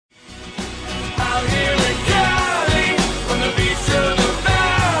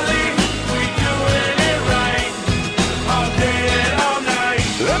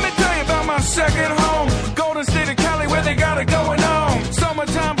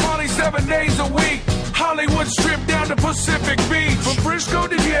7 days a week. Hollywood Strip down to Pacific Beach. From Frisco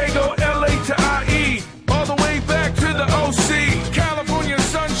to Diego, LA to IE. All the way back to the OC. California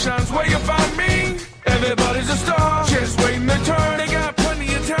sunshines where you find me. Everybody's a star, just waiting their turn. They got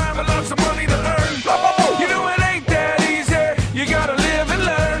plenty of time and lots of money to earn. You know it ain't that easy. You gotta live and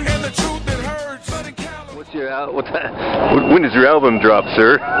learn. And the truth that hurts. What's your when does your album drop,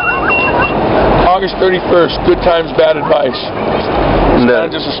 sir? August 31st. Good Times, Bad Advice. It's kind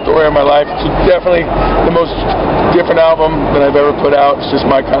of just a story of my life. It's definitely the most different album that I've ever put out. It's just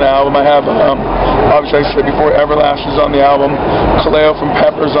my kind of album. I have, obviously I said before, Everlast is on the album. Kaleo from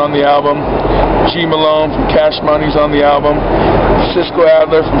Pepper's on the album. G Malone from Cash Money's on the album. Cisco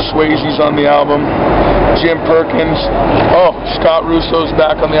Adler from Swayze's on the album. Jim Perkins. Oh, Scott Russo's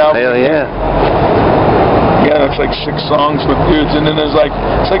back on the album. Hell yeah. Yeah, that's like 6 songs with dudes, and then there's like,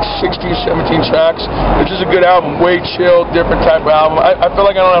 it's like 16, 17 tracks. It's just a good album, way chill, different type of album. I feel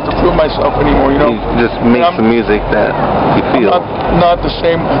like I don't have to prove myself anymore, you know? You just make some music that you feel. Not the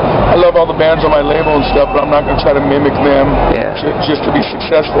same. I love all the bands on my label and stuff, but I'm not going to try to mimic them just to be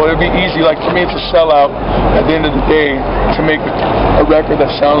successful. It'd be easy, like for me it's a sellout at the end of the day to make a record that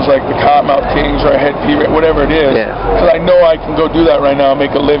sounds like the Cottonmouth Kings or a Head P, whatever it is. Because I know I can go do that right now and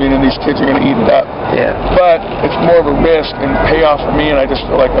make a living, and these kids are going to eat it up. But it's more of a risk and payoff for me, and I just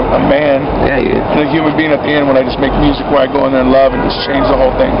feel like a man and a human being at the end when I just make music where I go in there and love and just change the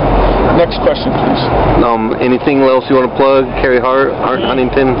whole thing. Next question, please. Anything else you want to plug? Carrie Hart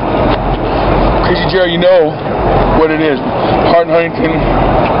Huntington? Crazy JERR, you know what it is.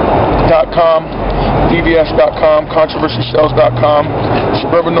 HartHuntington.com, DVS.com, ControversySells.com,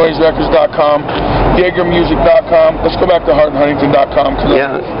 SuburbanNoiseRecords.com, YeagerMusic.com. Let's go back to HartHuntington.com because I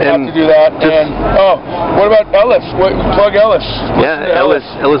have to do that. And what about Ellis? Plug Ellis.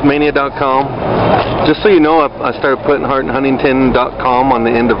 EllisMania.com. Just so you know, I started putting HartHuntington.com on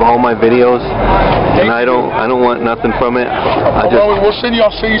the end of all my videos, and I don't want nothing from it. I'll send you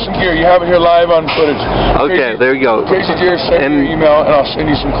some gear. You have it here live on footage. Okay, there you go. Crazy JERR, send me your email, and I'll send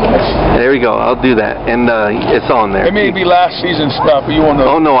you some clips. There you go. I'll do that, and it's on there. It may be last season stuff, but you won't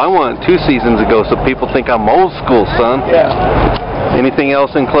know. Oh no, I want 2 seasons ago, so people think I'm old school, son. Anything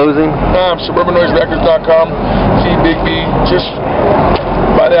else in closing? SuburbanNoiseRecords.com. See Big B. Just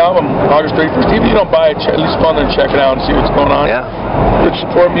buy the album August 31st. Even if you don't buy it, at least go on there and check it out and see what's going on. Good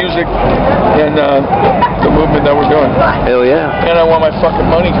support music and the movement that we're doing. Hell yeah. And I want my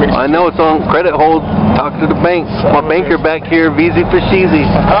fucking money, Crazy. I know it's on credit hold. Talk to the bank. My banker back here, VZ for Sheezy,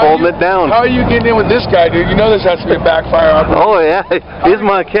 holding it down. How are you getting in with this guy, dude? You know this has to be a backfire. Oh yeah, he's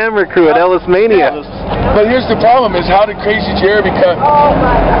my camera crew at Ellis Mania. But here's the problem: is how did Crazy JERR become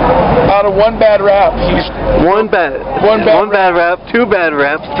out of one bad rap? He's one bad rap, 2 bad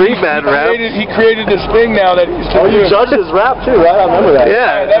raps, 3 bad raps. He created this thing now that he's. Oh, you judged his rap too, right? I remember that.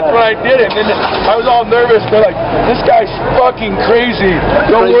 Yeah, that's when I did it. And then I was all nervous. They're like, "This guy's fucking crazy.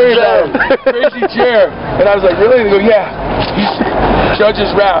 Don't worry about him." Crazy JERR. And I was like, "Really?" And they go, "Yeah." He's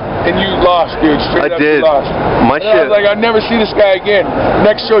judges rap, and you lost, dude. Straight up, did. You lost. My shit. I was like, I'll never see this guy again.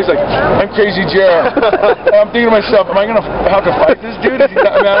 Next show, he's like, "I'm Crazy JERR." I'm thinking to myself, am I gonna have to fight this dude? Is he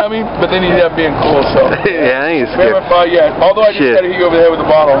not, I mean, but then he ended up being cool. So yeah, he's good. Haven't fought yet. Although I just got to hit you over the head with a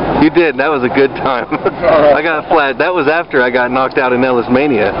bottle. You did. That was a good time. I got flat. That was after I got knocked out in Ellis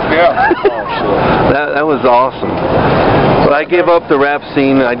Mania. That was awesome. But I gave up the rap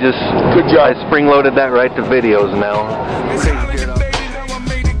scene. I just I spring-loaded that right to videos now.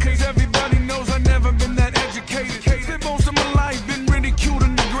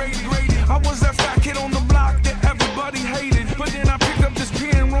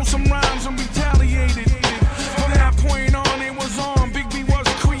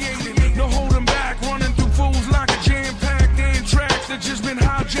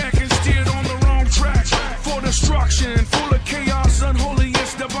 Full of chaos,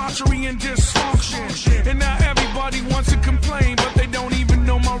 unholiness, debauchery, and dysfunction. And now everybody wants to complain, but they don't even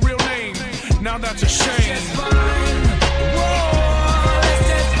know my real name. Now that's a shame.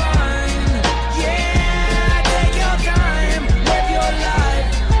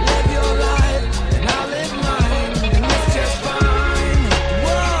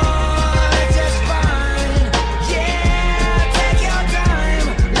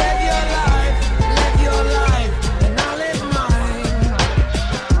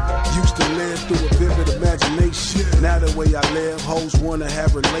 Now the way I live, hoes hoes wanna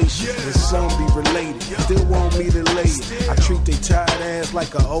have relations, and some be related. Still want me to lay it. I treat they tired ass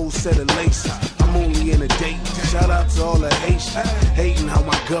like an old set of laces. I'm only in a date. Shout out to all the Haitians hating how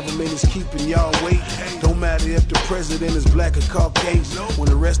my government is keeping y'all waiting. Don't matter if the president is black or Caucasian, when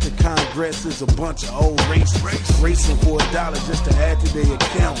the rest of Congress is a bunch of old racists. Racing for $1 just to add to their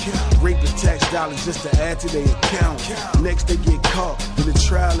account. Raping tax dollars just to add to their account. Next they get caught when the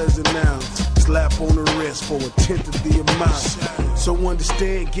trial is announced. Slap on the wrist for 1/10 of the amount. So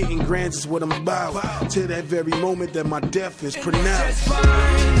understand, getting grants is what I'm about. Till that very moment that my death is pronounced.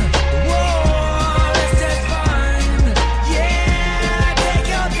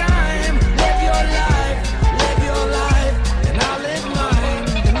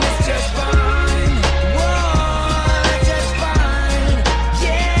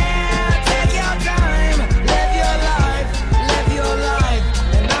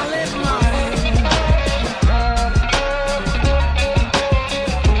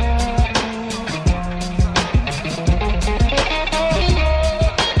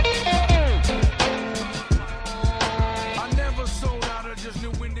 Just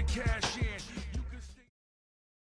knew when to cash in.